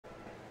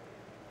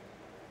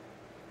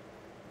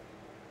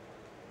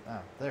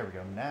Ah, there we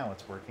go. Now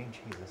it's working.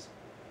 Jesus.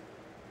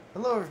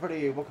 Hello,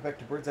 everybody. Welcome back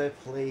to Bird's Eye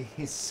Plays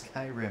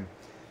Skyrim.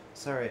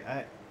 Sorry,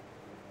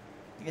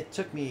 it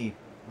took me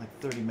like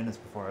 30 minutes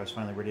before I was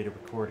finally ready to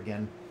record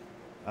again.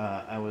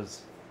 I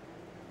was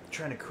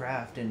trying to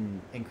craft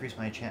and increase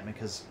my enchantment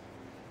because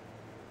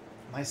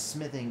my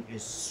smithing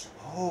is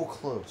so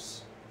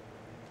close.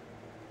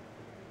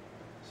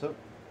 So,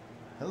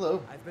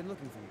 hello. I've been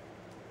looking for you.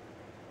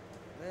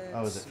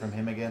 Oh, is it from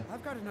him again?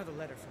 I've got another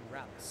letter from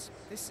Rallis.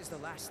 This is the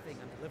last thing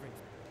I'm delivering.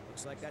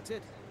 Looks like that's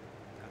it.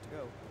 Got to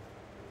go.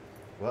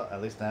 Well,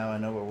 at least now I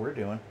know what we're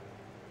doing.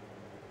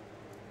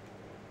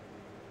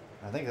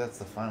 I think that's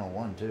the final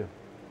one, too.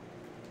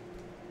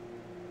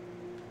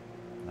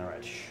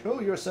 Alright,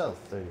 show yourself.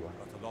 There you are.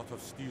 Got a lot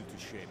of steel to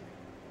shape.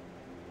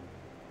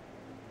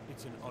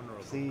 It's an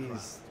honorable Please,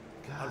 craft.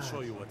 God. I'll show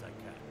you what I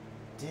can.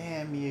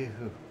 Damn you.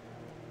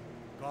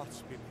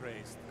 Gods be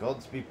praised.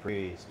 Gods be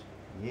praised.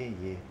 Yeah,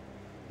 yeah.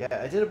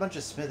 Yeah, I did a bunch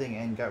of smithing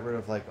and got rid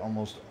of, like,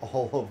 almost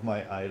all of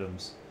my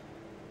items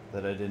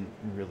that I didn't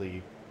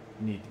really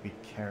need to be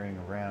carrying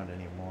around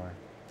anymore.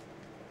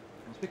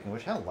 Speaking of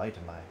which, how light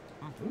am I?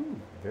 Ooh,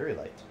 very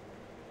light.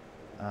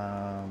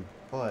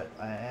 But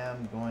I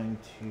am going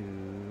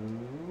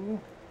to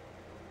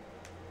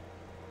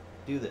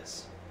do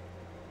this.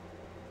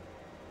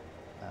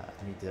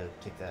 I need to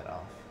take that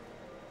off.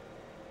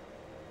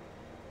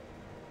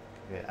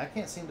 Okay, I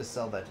can't seem to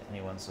sell that to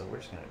anyone, so we're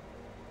just gonna...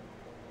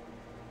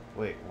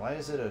 Wait, why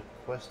is it a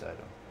quest item?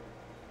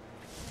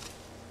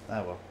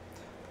 Ah, well.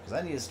 Because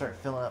I need to start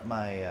filling up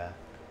my,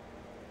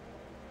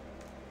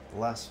 the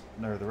rest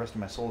of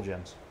my soul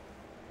gems.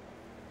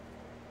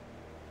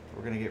 So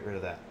we're gonna get rid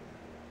of that.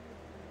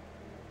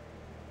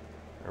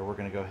 Or we're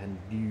gonna go ahead and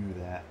do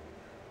that.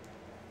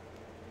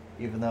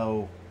 Even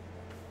though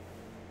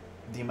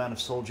the amount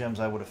of soul gems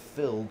I would have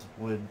filled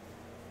would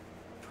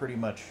pretty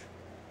much,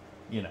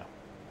 you know,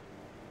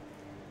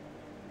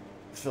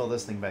 fill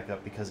this thing back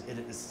up, because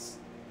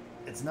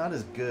it's not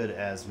as good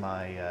as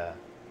my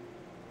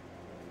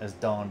as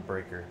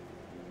Dawnbreaker.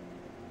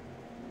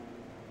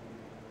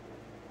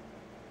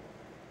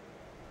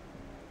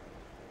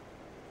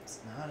 It's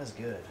not as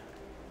good.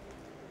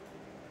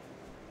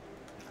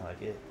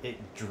 Like it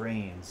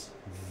drains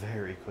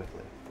very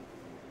quickly.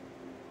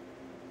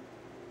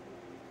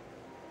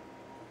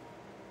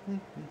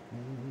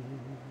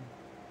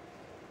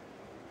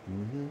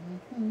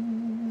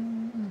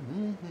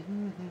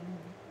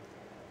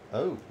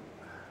 Oh.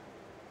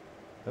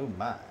 Oh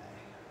my.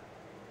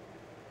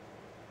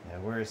 Yeah,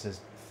 where is his...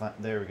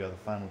 there we go, the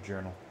final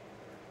journal.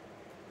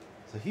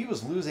 So he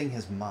was losing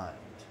his mind.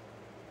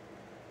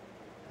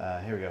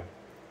 Here we go.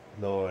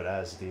 Lord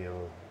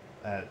Azadale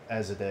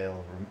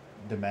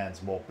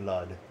demands more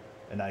blood,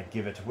 and I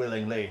give it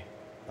willingly.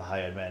 The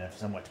hired men have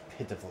somewhat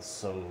pitiful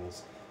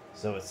souls,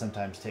 so it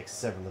sometimes takes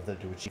several of them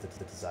to achieve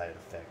the desired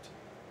effect.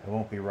 I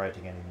won't be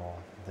writing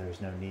anymore. There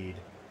is no need.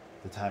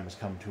 The time has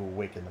come to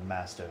awaken the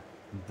master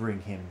and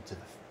bring him to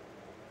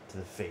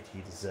the fate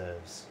he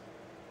deserves.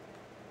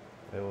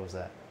 Wait, what was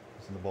that?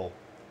 What's in the bowl?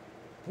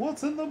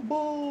 What's in the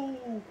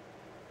bowl?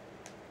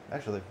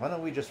 Actually, why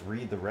don't we just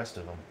read the rest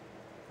of them?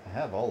 I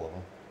have all of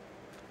them.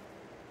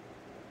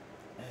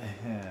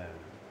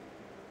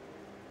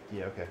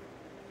 Yeah, okay.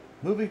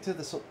 Moving to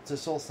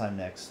Solstheim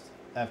next,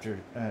 after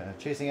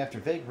chasing after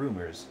vague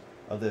rumors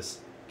of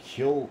this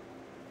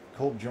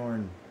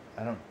Kolbjorn,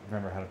 I don't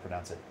remember how to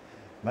pronounce it.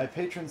 My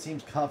patron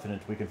seems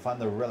confident we can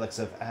find the relics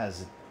of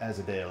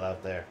Azadale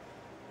out there.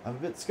 I'm a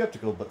bit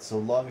skeptical, but so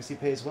long as he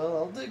pays well,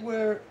 I'll dig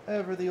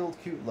wherever the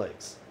old coot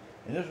likes.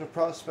 Initial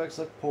prospects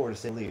look poor, to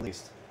say the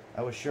least.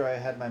 I was sure I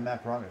had my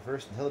map wrong at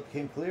first until it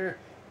became clear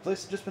the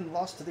place had just been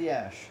lost to the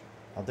ash.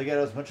 I'll dig out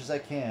as much as I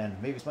can.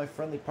 Maybe my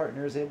friendly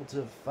partner is able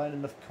to find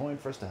enough coin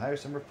for us to hire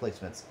some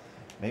replacements.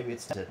 Maybe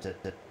it's time to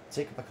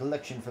take up a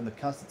collection from the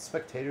constant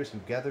spectators who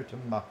gather to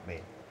mock me.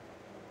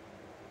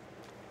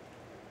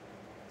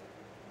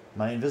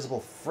 My invisible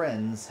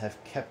friends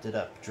have kept it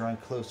up, drawing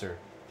closer.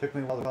 Took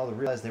me a while to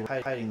realize they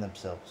were hiding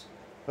themselves.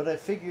 But I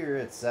figure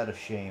it's out of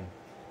shame.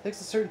 It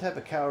takes a certain type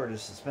of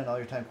cowardice to spend all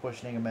your time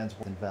questioning a man's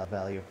worth and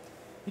value.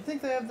 You'd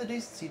think they have the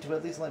decency to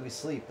at least let me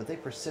sleep, but they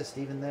persist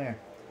even there.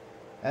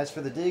 As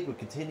for the dig, we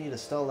continue to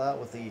stall out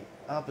with the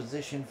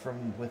opposition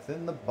from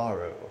within the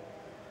Barrow.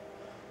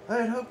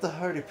 I had hoped the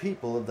hardy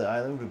people of the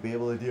island would be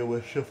able to deal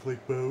with shuffling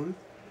bones,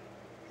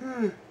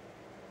 but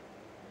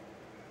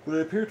I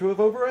appear to have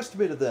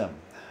overestimated them.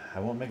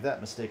 I won't make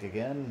that mistake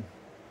again.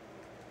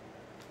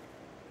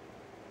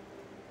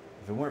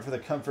 If it weren't for the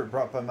comfort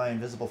brought by my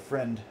invisible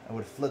friend, I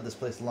would have fled this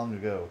place long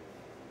ago.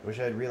 I wish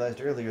I had realized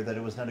earlier that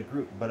it was not a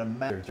group, but a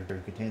master who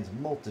contains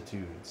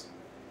multitudes.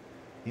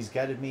 He's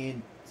guided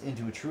me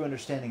into a true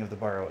understanding of the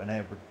Barrow,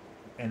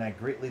 and I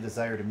greatly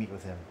desire to meet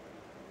with him.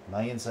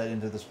 My insight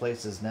into this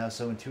place is now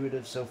so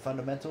intuitive, so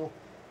fundamental,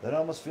 that I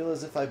almost feel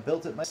as if I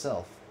built it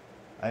myself.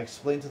 I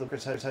explained to the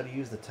workers how to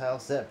use the tile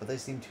set, but they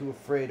seem too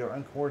afraid or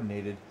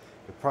uncoordinated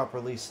to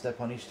properly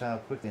step on each tile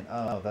quickly. And,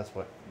 oh, that's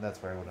where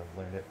I would have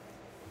learned it.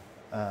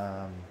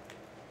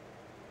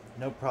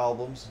 No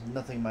problems,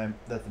 nothing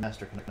that the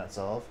master cannot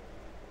solve.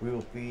 We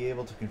will be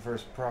able to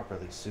converse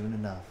properly soon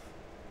enough.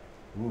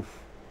 Oof.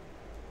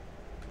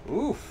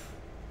 Oof!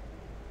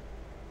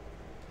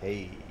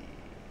 Hey.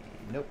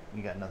 Nope,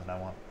 you got nothing I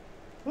want.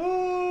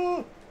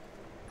 Ooh!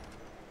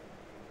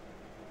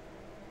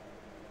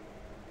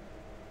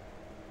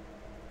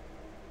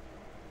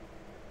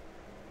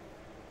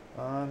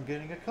 I'm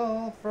getting a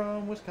call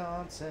from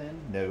Wisconsin.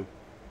 No.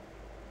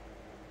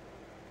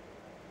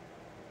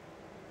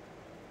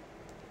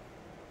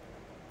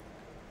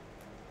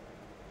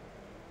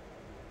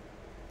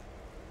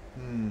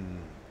 Hmm.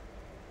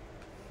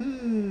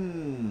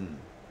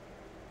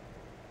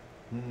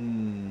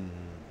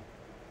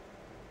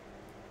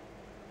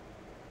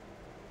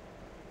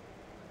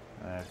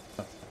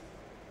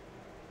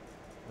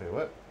 Wait,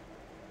 what?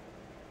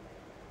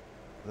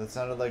 That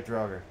sounded like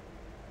Draugr.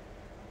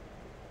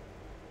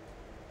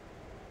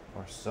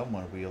 Or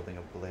someone wielding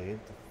a blade.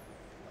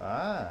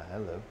 Ah,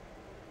 hello.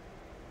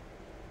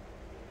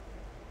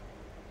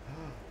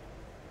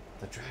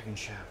 The dragon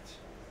shout.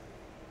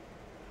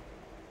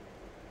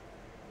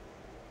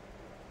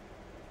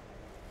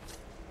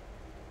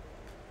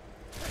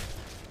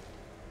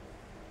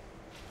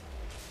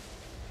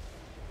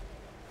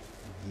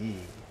 Yee.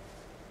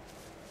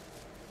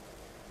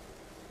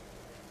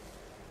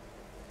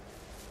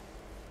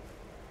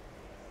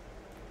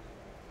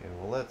 Okay,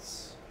 well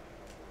let's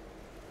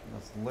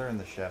learn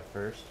the shout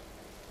first.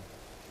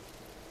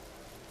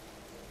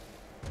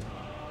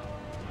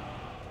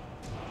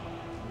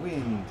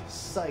 Wind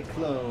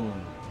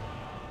cyclone.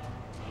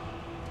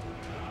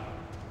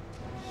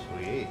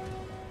 Sweet.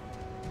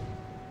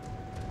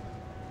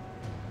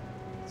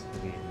 It's gonna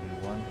be a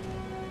new one.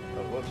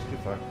 Oh, whoops, too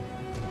far.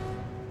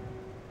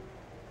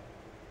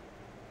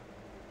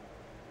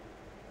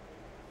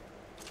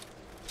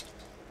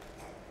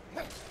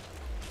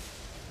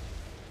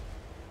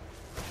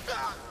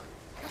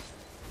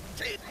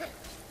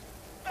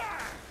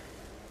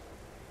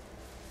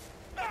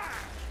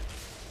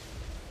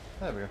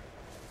 There we go.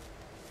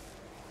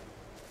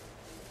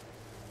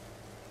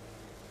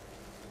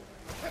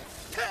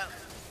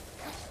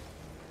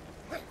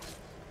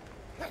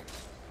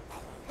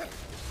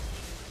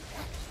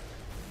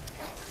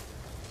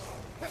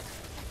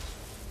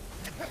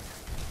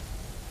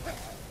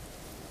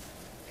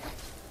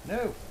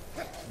 No!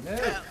 No!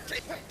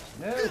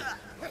 No!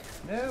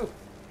 No!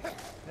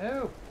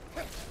 No!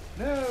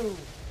 No!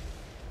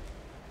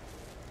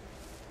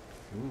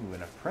 Ooh,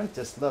 an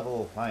apprentice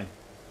level. Fine.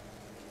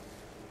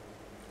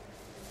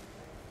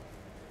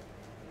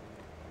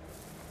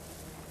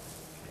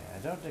 I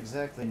don't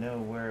exactly know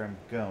where I'm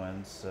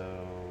going, so...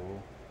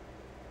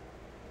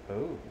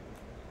 Oh.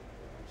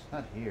 It's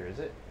not here, is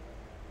it?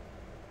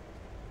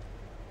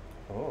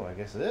 Oh, I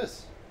guess it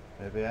is.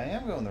 Maybe I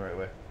am going the right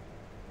way.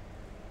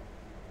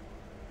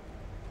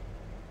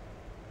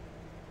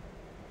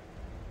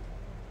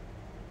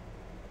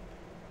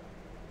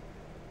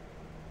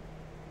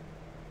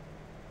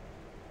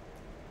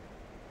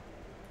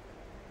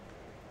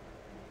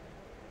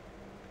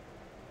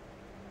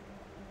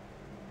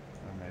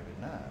 Or maybe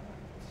not.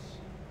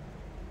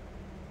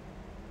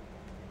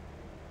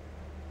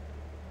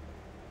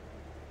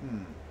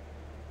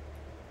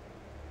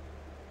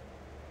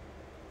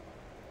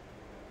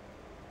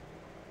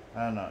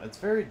 I don't know. It's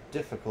very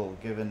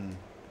difficult given...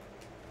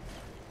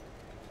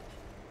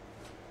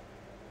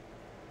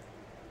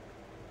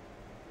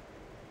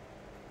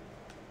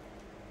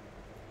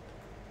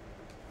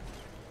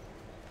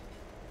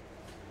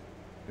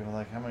 given,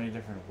 like, how many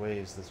different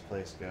ways this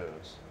place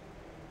goes.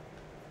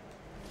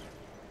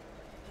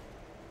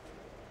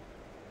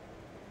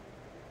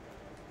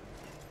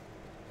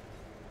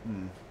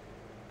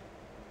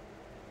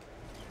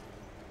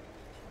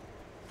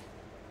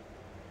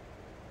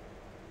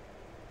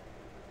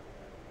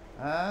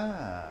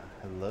 Ah,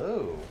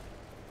 hello.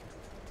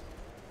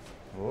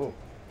 Whoa.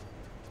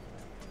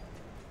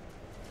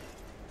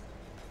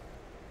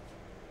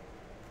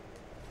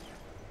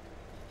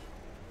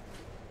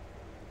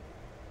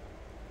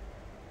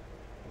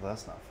 Well,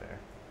 that's not fair.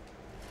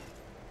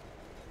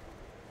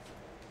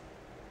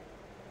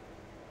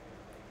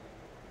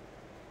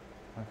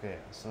 Okay,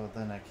 so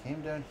then I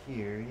came down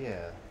here,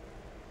 yeah.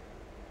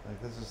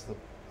 Like, this is the...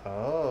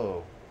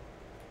 Oh.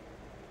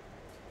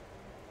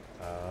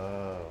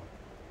 Oh.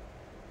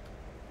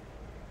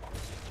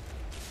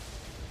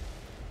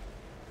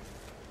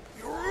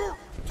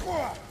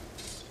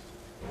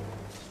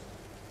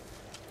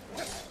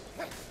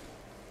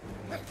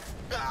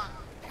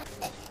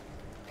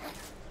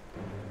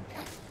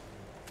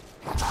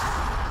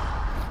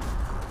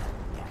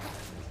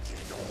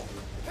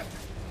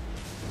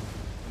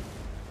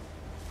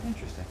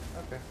 Interesting.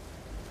 Okay.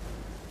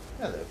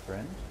 Hello,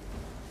 friend.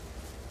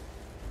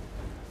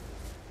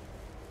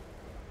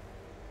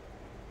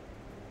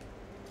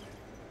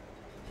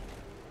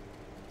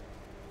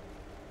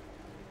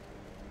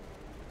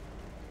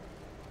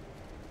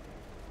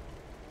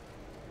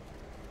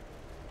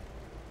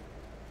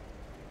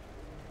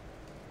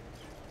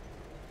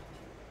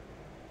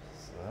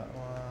 So that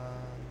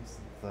one's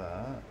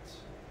that.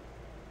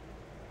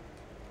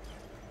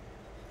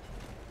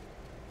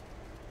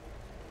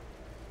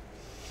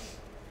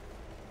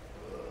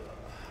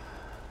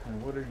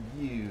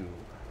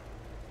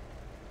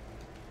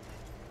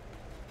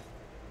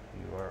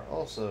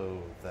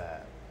 also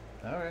that.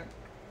 Alright.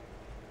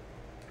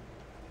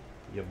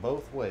 You're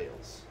both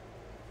whales.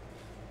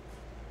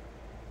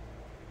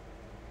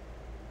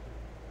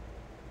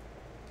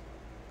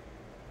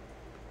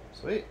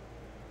 Sweet.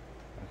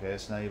 Okay,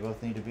 so now you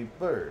both need to be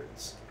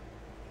birds.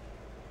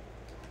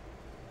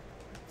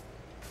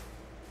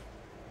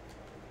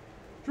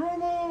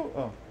 Dromo!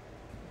 Oh.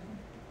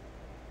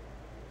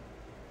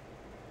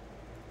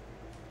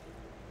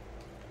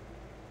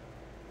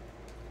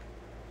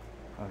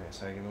 Okay,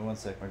 sorry, give me one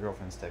sec. My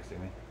girlfriend's texting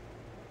me.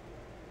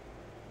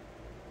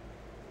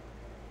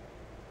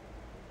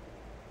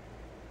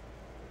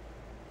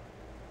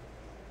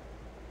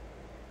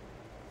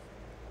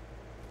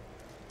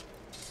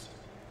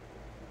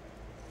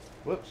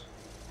 Whoops.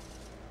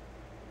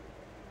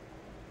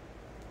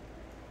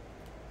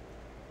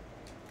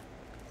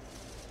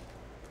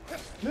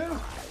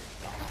 No!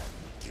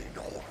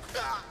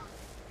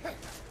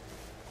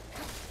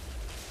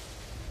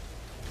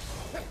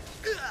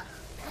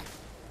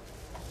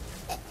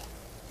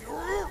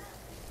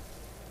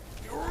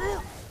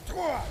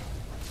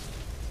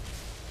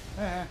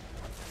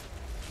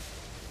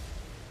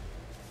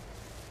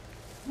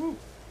 Woo.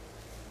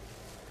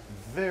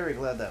 Very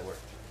glad that worked.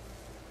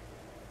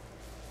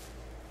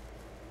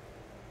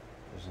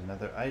 There's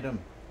another item.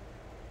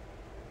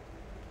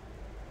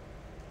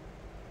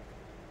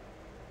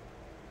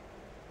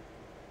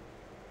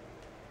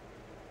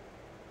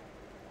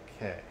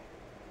 Okay.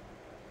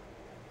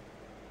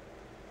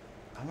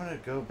 I'm gonna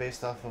go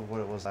based off of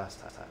what it was last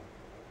time.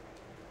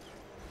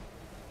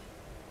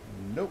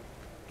 Nope.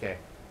 Okay.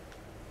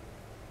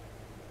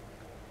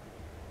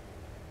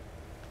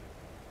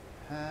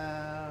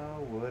 How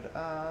would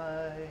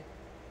I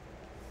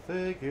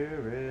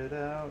figure it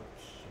out?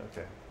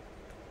 Okay.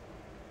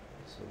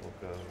 So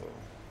we'll go...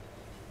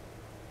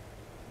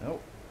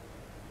 Nope.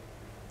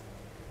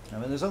 I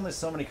mean, there's only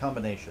so many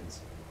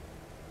combinations.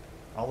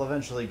 I'll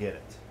eventually get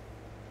it.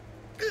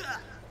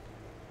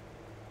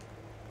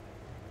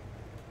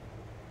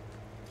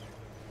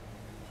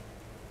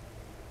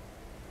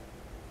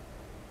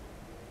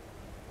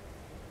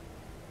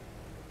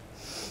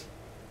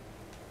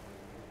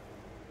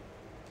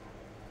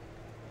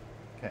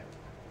 Okay.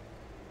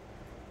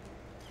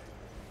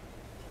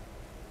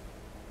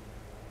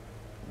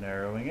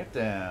 Narrowing it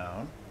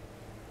down.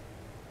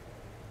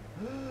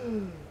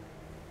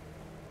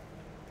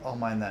 I'll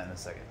mind that in a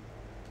second.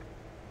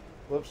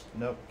 Whoops,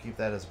 nope, keep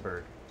that as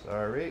bird.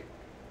 Sorry.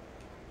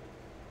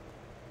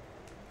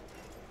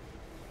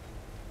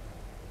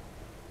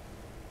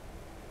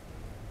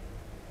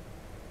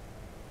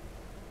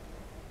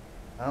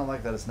 I don't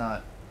like that it's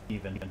not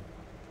even.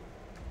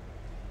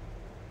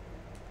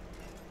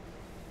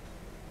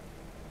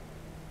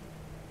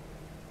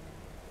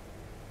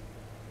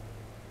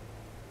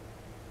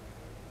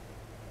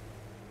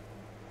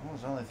 Well,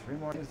 there's only 3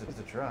 more things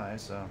to try,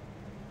 so...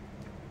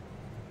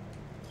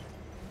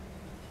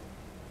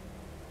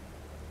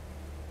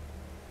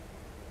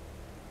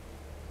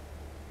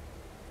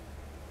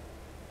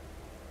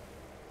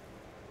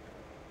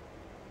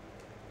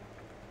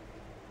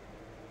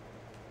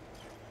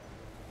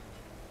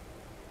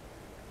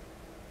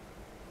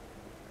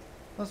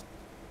 Let's...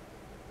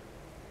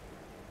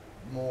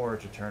 More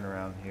to turn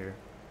around here.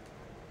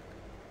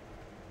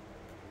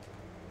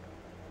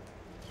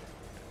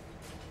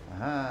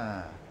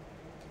 Aha!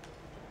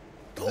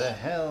 The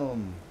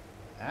helm!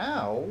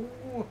 Ow!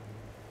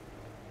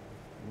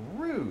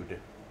 Rude!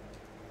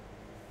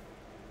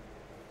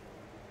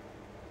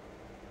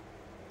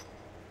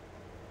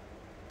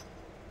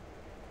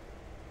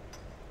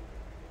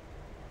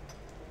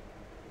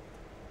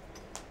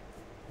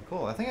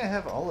 Cool, I think I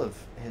have all of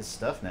his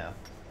stuff now.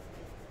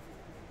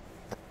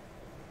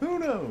 Who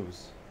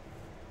knows?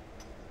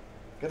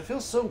 Gotta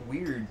feel so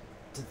weird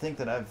to think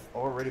that I've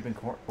already been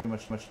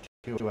much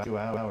 2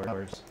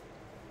 hours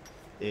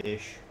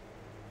ish,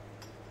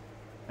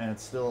 and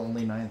it's still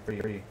only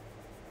 9:30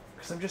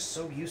 because I'm just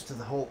so used to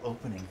the whole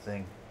opening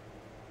thing.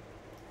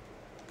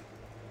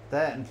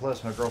 That, and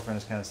plus my girlfriend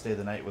has kind of stayed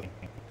the night with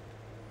me.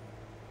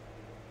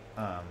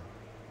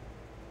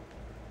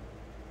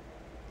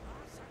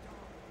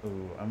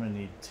 Ooh, I'm gonna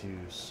need to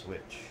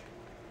switch.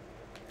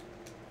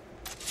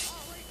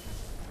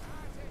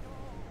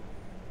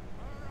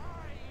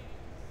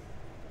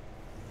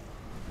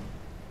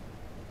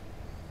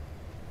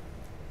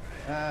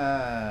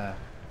 Ah,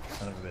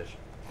 son of a bitch.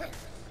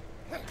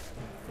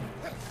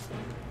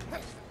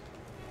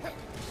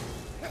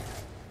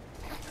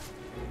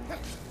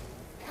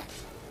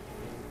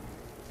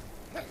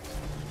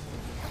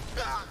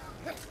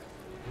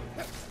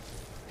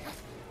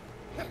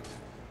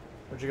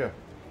 Where'd you go?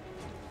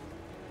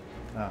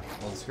 Oh,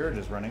 well, the Scourge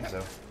is running,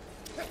 so...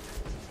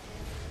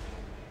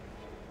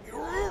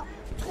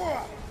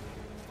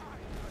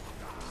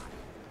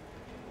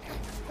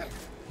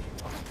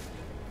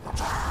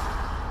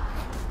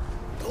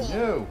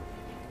 No!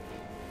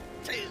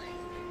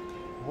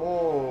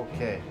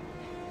 Okay.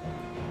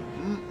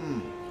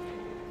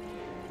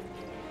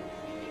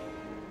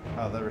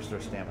 Oh, that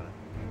restores stamina.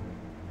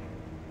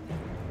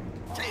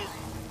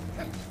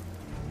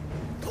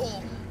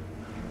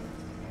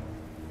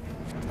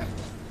 Oh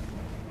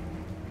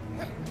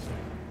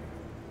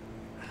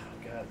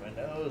god, my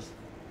nose.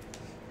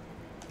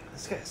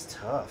 This guy's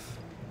tough.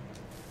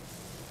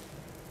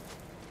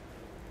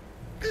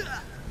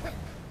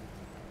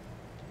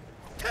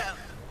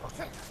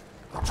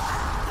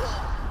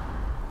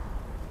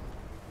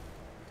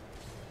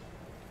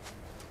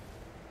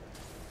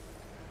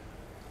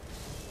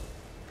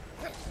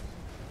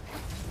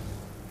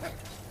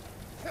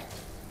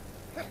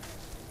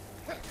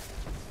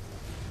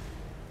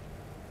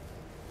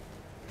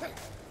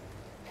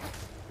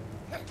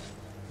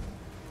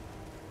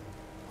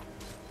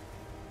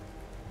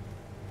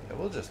 Yeah,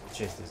 we'll just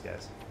chase these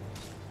guys.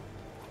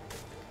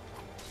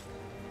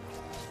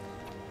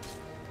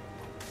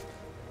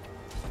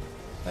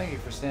 Thank you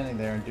for standing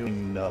there and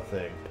doing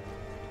nothing.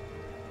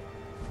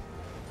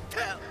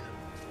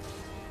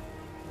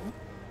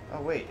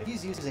 Oh wait, if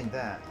he's using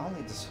that, I'll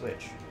need to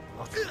switch.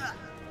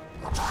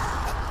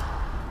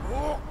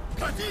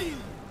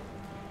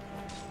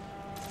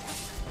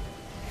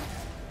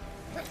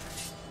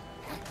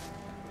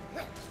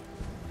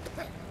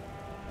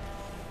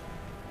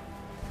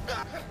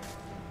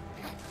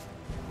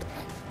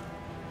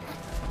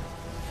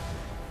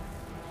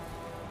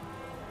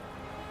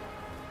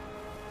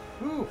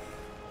 Whew.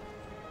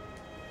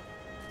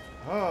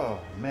 Oh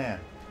man,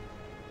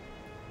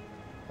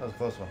 that was a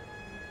close one.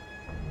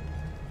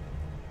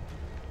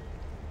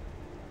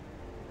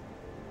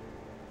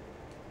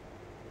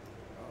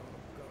 Oh,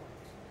 God.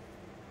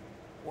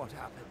 What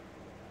happened?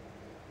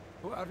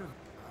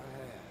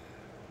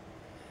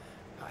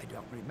 I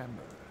don't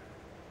remember.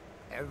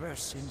 Ever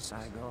since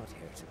I got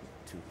here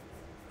to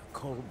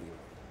Colville,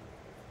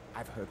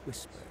 I've heard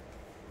whispers.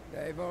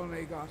 They've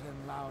only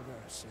gotten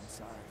louder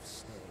since I've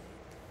stayed.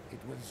 It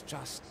was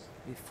just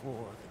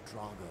before the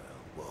Draugr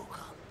woke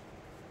up.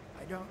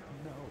 I don't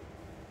know.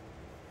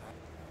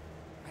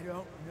 I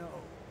don't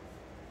know.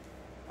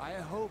 I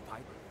hope I...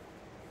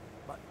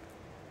 But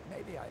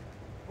maybe I...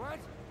 What?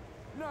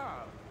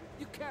 No,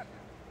 you can't.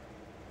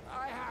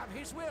 I have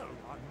his will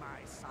on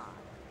my side.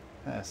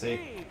 Ah, see?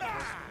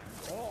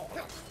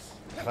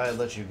 If I had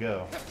let you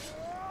go.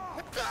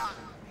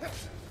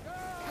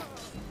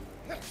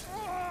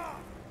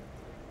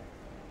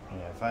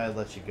 Yeah, if I had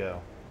let you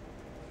go,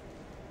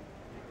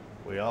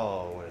 we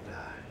all would have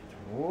died.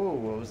 Whoa,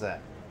 what was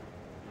that?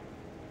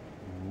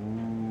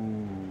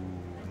 Ooh,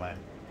 mine.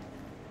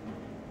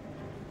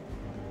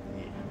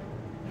 Yeah.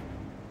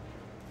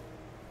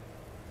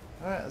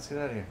 Alright, let's get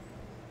out of here.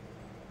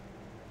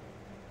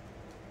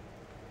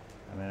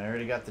 I mean, I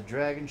already got the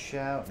dragon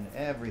shout and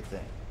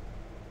everything.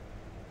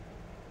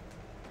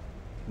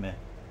 Meh.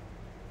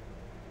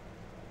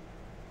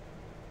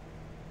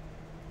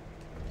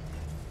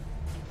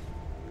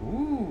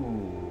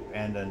 Ooh,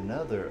 and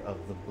another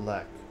of the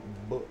black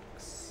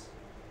books.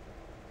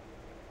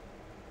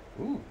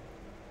 Ooh.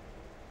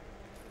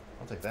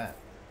 I'll take that.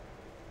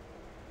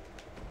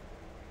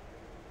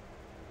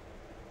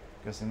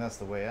 Guessing that's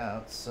the way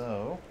out,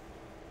 so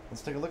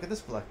let's take a look at this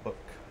black book.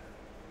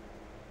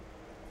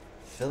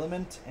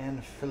 Filament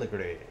and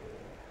Filigree.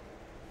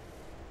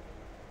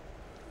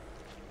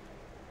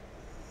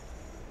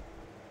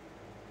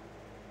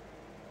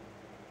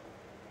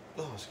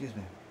 Oh, excuse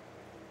me.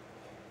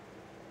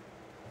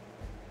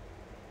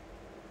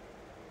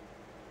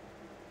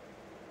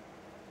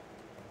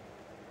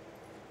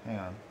 Hang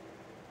on.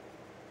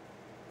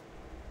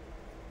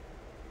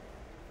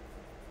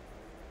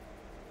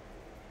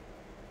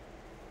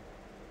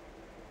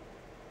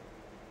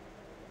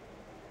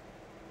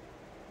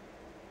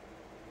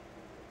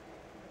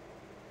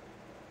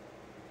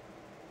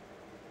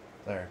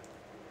 There.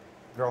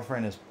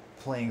 Girlfriend is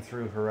playing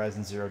through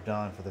Horizon Zero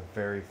Dawn for the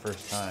very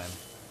first time.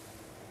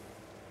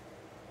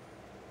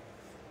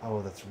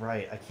 Oh, that's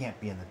right. I can't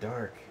be in the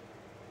dark.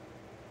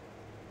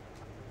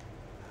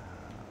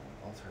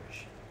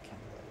 Alteration.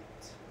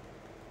 Candlelight.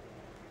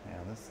 Yeah,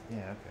 that's... Yeah,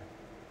 okay.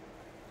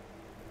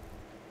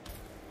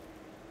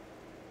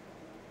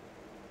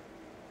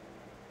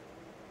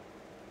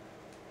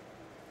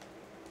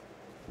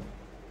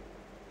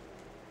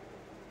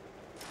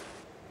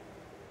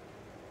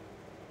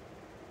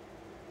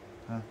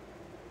 Huh?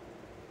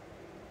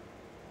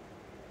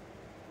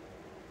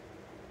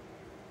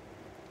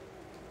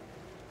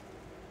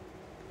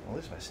 Well, at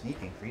least my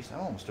sneak increased. I'm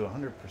almost to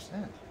 100%.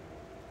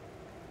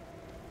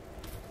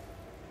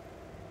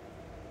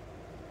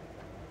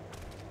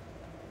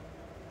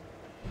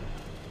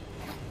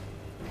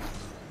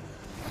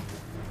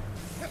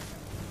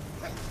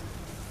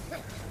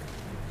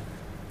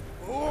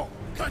 Oh,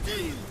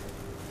 Kadin!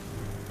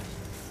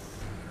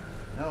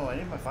 No, I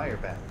need my fire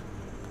back.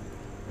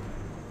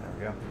 There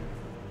we go.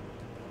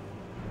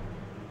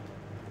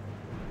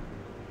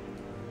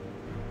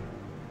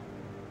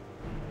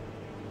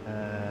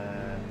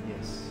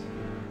 Yes.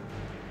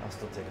 I'll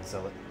still take and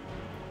sell it.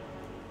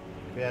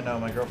 But yeah, no,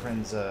 my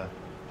girlfriend's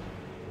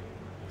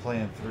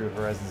playing through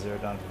Horizon Zero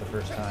Dawn for the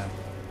first time.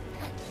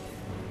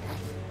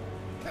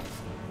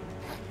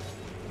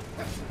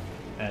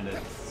 And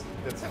it's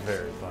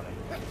very funny.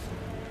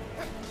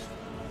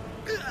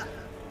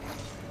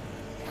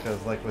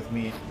 because like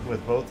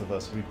with both of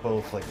us, we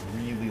both like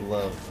really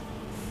love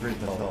Greek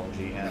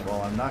mythology, and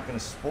while I'm not going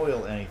to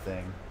spoil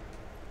anything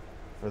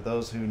for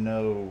those who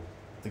know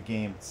the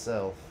game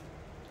itself,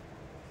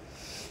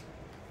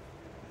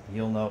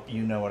 you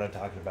know what I'm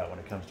talking about when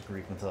it comes to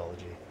Greek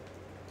mythology.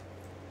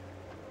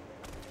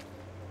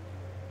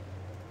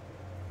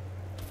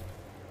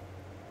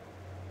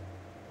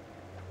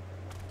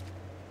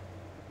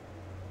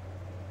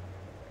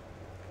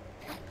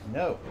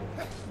 No,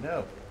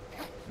 no,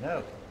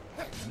 no,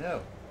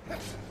 no.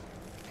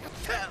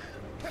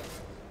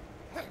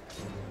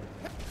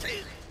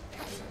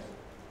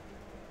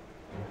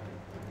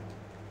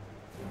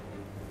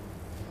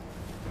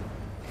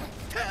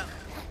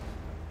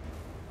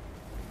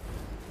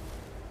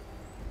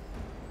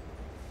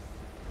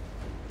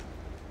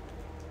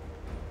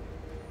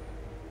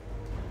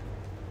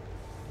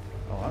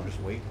 Oh, I'm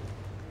just waiting.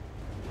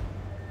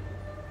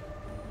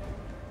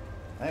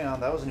 Hang on,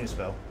 that was a new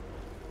spell.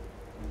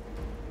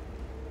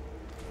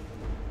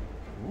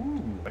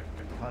 Ooh, I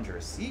can conjure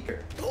a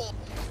seeker. Come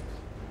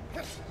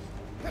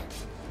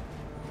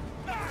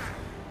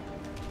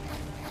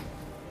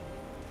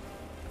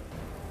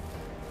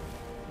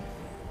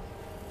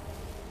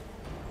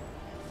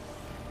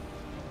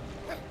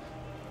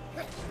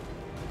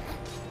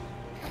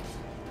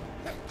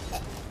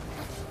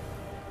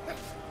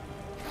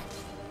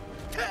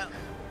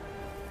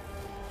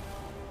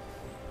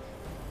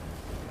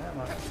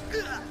on.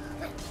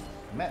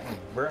 Come at me,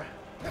 bruh.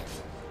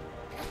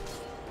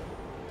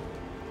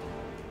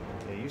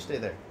 You stay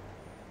there.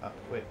 Oh,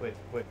 wait,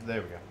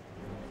 there we go.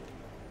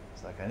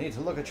 It's like, I need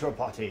to look at your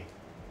body.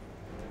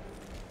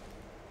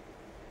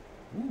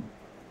 Ooh.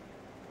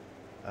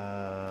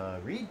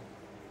 Read.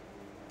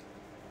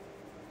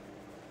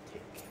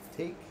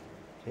 Take,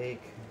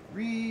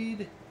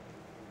 read.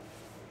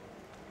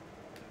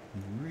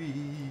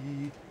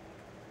 Read.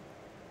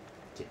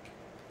 Take.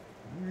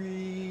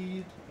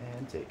 Read.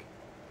 And take.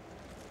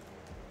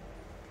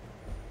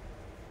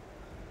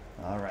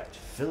 Alright,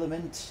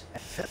 filament.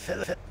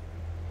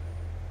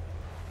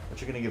 What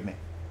you gonna give me?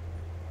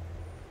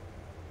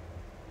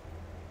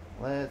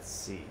 Let's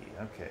see.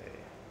 Okay.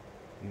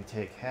 You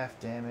take half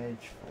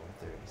damage for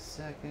 30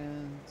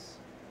 seconds.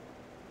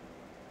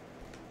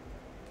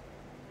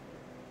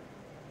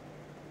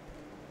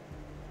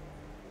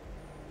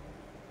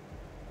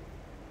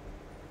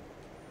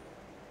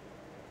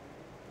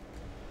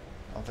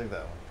 I'll take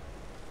that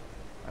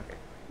one. Okay.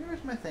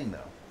 Here's my thing,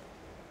 though.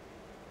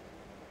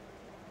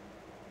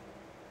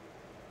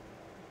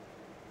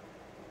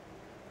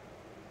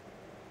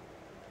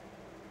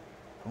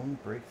 Home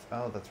break.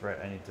 Oh, that's right.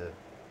 I need to.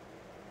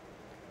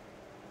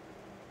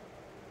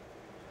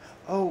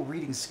 Oh,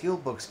 reading skill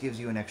books gives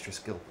you an extra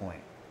skill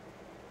point.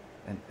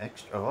 An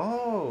extra.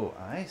 Oh,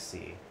 I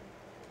see.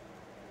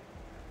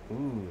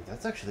 Ooh,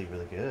 that's actually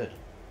really good.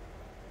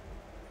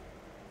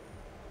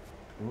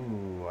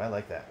 Ooh, I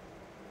like that.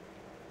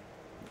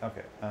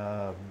 Okay,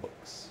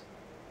 books.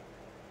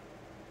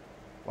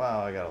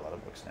 Wow, I got a lot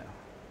of books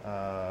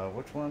now.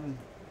 Which one?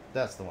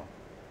 That's the one.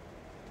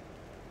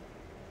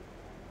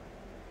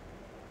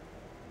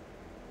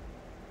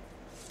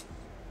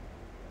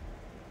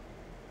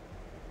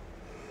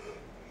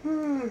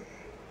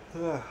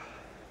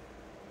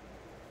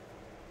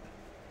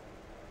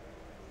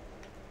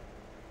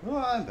 Oh,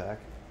 I'm back.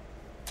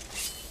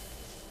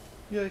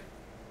 Yay.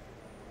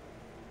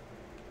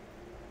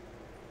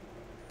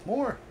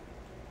 More.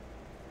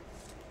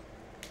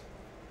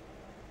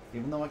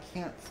 Even though I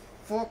can't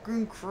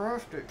fucking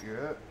craft it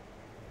yet.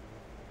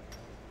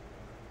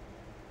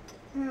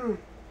 Ugh.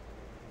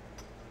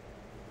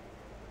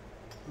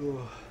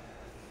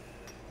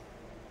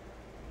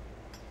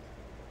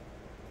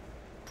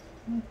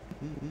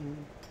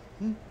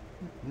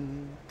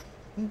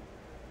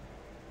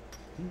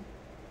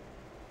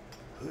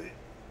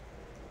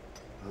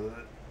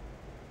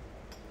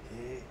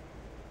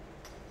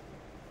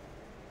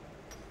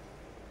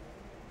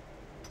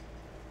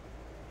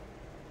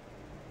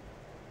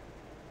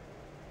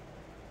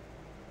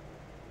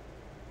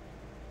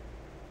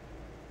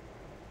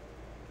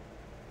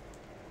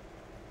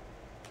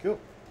 Cool.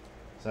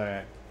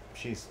 Sorry,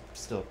 she's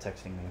still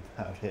texting me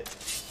about it.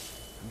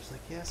 I'm just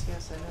like, yes,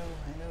 I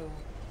know.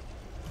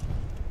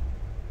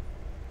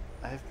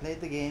 I have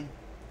played the game.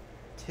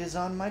 'Tis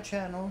on my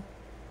channel.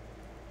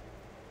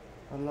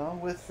 Along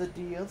with the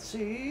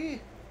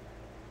DLC.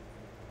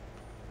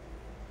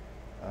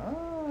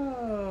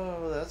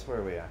 Oh, that's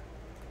where we are.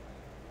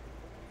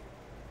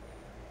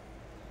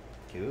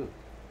 Cool.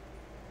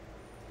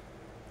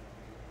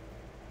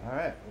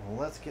 Alright, well,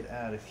 let's get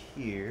out of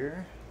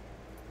here.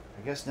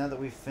 I guess now that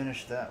we've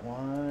finished that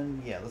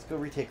one, yeah, let's go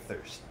retake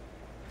Thirst.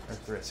 Or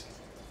Thrisk.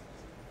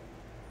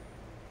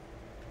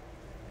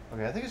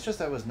 Okay, I think it's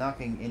just I was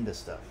knocking into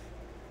stuff.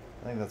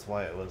 I think that's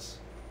why it was.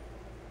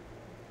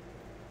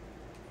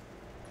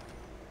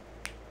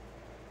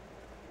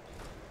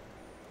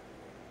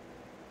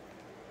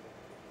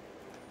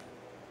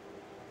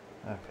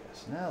 Okay,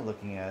 so now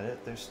looking at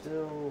it, there's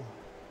still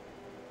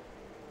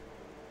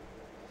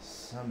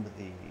some of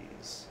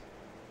these.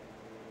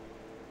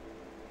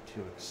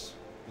 to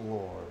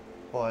explore,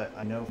 but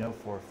I know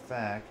for a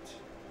fact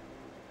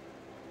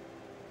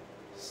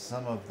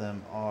some of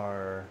them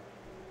are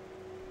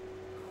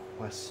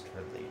quest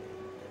related.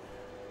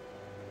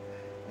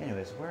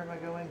 Anyways, where am I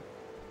going?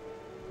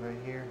 Right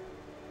here.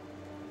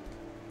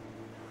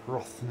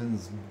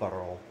 Rothman's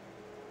Burrow.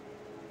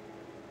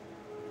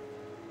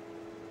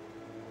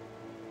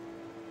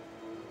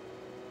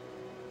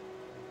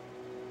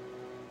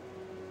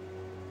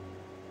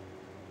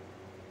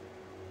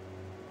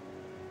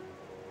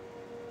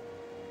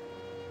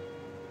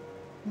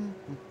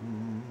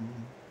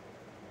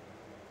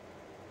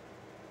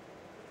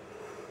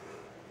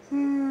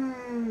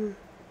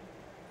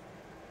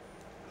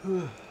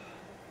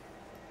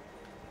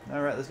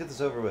 Alright, let's get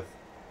this over with.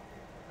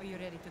 Are you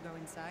ready to go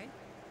inside?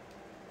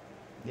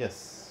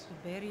 Yes.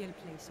 The burial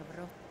place of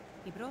Roth.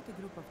 He brought a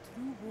group of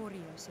true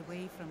warriors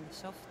away from the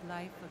soft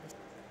life of the...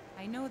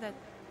 I know that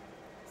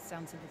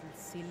sounds a little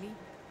silly.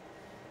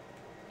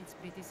 It's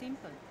pretty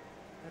simple.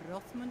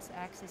 Rothmund's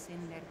axe is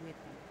in there with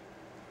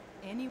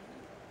him.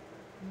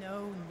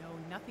 No,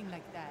 nothing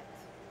like that.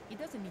 He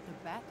doesn't need to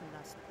battle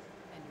us.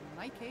 And in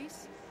my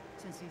case,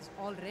 since he's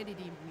already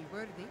deemed me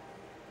worthy,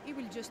 it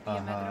will just be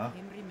a matter of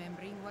him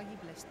remembering why he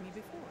blessed me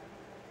before.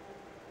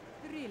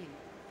 Really.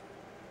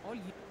 All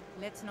you...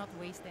 Let's not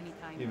waste any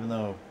time. Even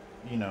though,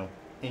 you know,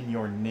 in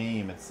your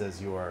name it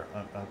says you are...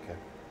 okay.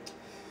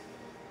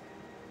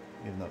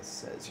 Even though it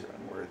says you're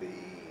unworthy.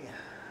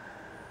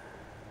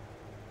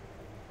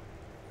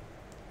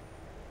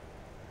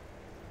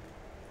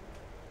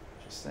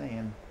 Just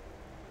saying.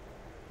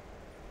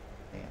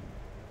 Damn.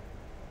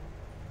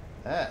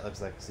 That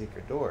looks like a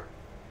secret door.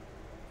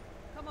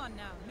 Come on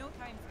now, no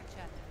time for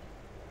chat.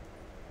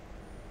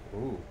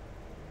 Ooh.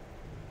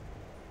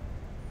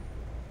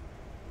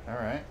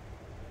 Alright.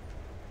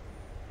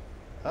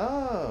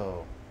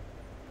 Oh.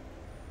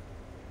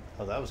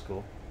 Oh, that was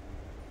cool.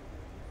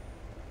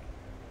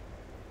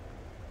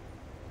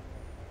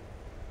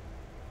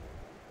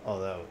 Oh,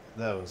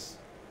 that was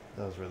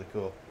really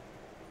cool.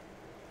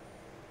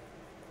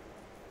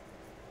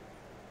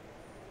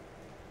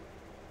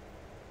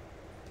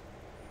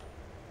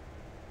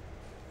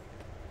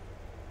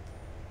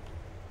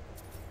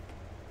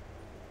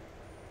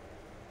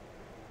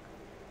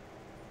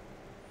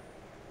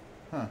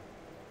 Huh.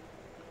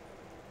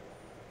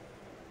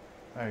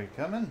 Are you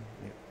coming?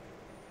 You're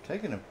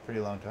taking a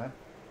pretty long time.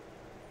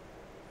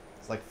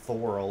 It's like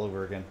Thor all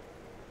over again.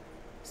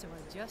 So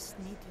I just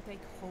need to take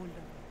hold of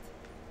it.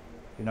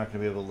 You're not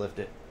going to be able to lift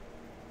it.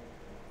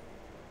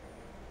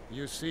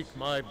 You seek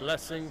my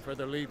blessing for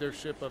the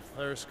leadership of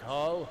Thirsk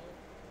Hall?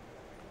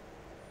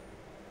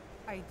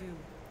 I do.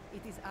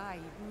 It is I,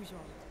 Bujold.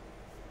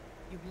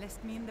 You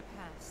blessed me in the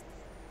past,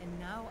 and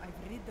now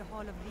I've rid the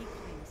Hall of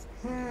Reclaims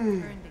and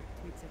returned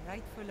it to its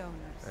rightful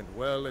owners. And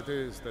well it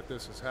is that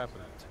this has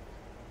happened.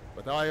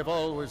 But I have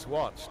always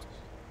watched,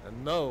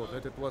 and know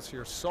that it was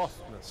your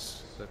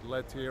softness that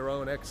led to your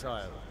own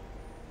exile.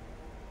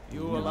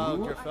 You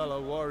allowed your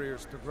fellow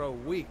warriors to grow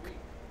weak,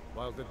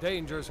 while the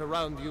dangers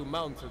around you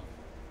mounted.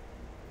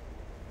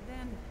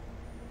 Then,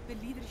 the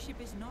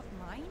leadership is not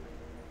mine?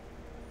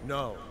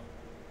 No,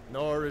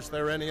 nor is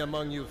there any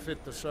among you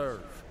fit to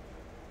serve.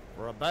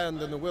 For a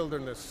band in the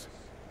wilderness,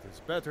 it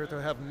is better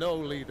to have no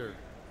leader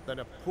than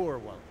a poor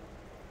one.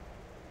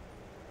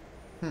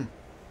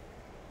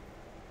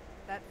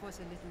 That was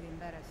a little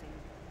embarrassing.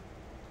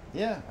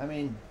 Yeah, I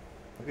mean,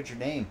 look at your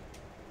name.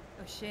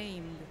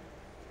 Ashamed.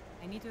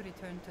 I need to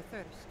return to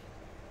Thirsk.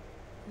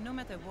 No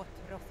matter what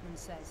Rothman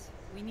says,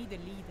 we need a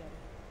leader.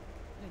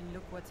 And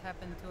look what's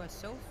happened to us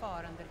so far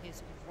under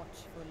his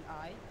watchful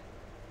eye.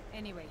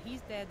 Anyway, he's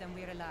dead and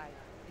we're alive.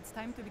 It's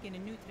time to begin a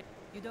new trip.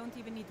 You don't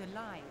even need to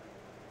lie.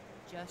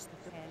 Just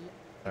tell.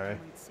 All right.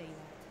 I might say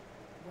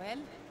that. Well,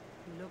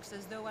 looks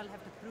as though I'll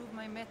have to prove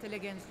my mettle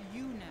against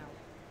you now.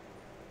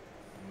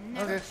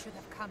 Never Okay. should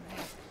have come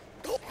here.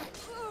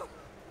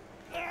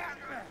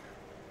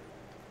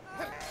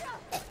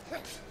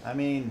 I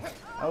mean,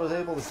 I was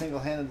able to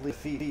single-handedly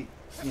defeat,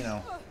 you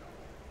know,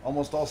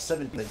 almost all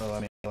 70. So, I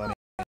mean,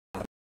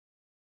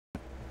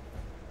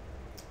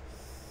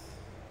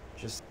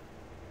 just,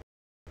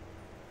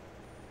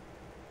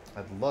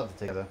 I'd love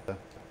to take the.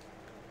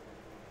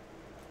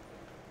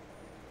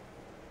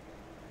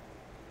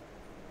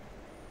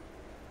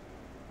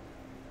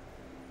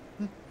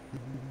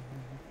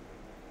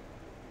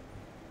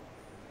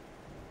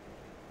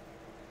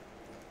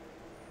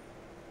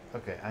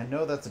 Okay, I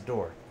know that's a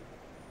door.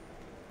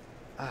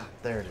 Ah,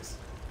 there it is.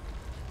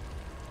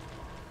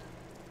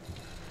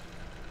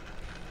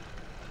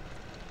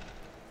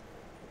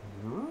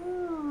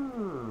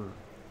 Ooh,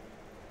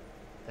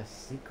 a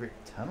secret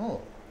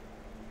tunnel.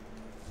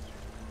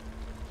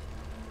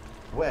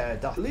 Where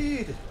doth it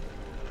lead?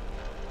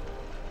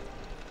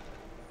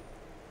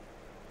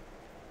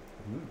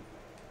 Ooh.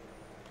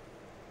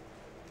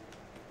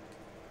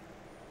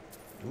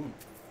 Ooh.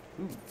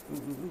 Ooh. Ooh.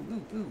 Ooh.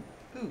 Ooh. Ooh.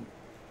 Ooh.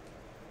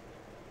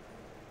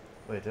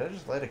 Wait, did I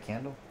just light a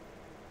candle?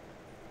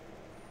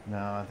 No,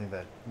 I think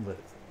that lit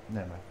it.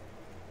 Never mind.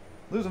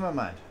 Losing my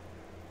mind.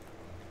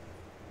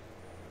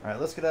 Alright,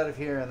 let's get out of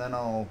here, and then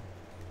I'll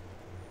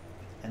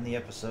end the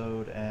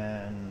episode,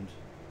 and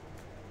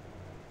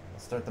I'll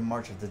start the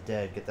March of the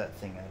Dead, get that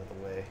thing out of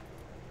the way.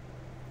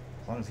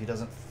 As long as he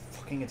doesn't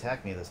fucking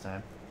attack me this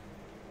time.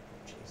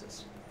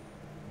 Jesus.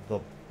 The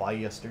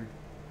bastard.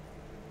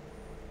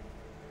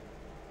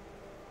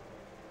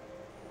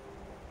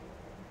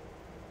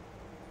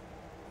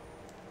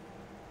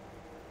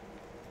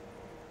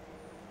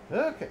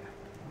 Okay,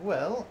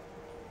 well,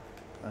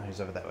 oh,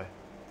 he's over that way.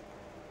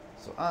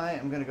 So I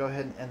am going to go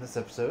ahead and end this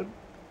episode.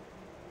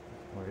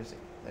 Where is he?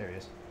 There he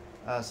is.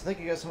 So thank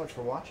you guys so much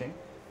for watching.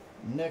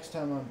 Next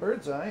time on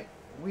Bird's Eye,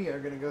 we are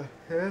going to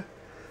go...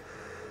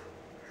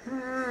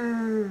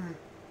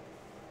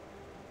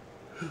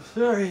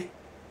 Sorry.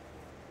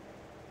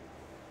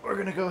 We're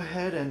going to go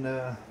ahead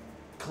and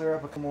clear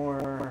up a couple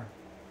more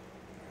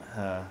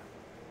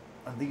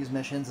of these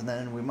missions, and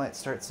then we might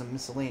start some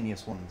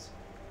miscellaneous ones.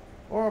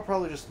 Or I'll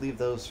probably just leave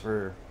those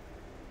for...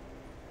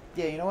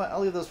 Yeah, you know what?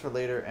 I'll leave those for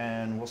later,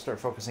 and we'll start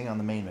focusing on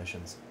the main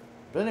missions.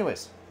 But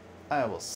anyways, I will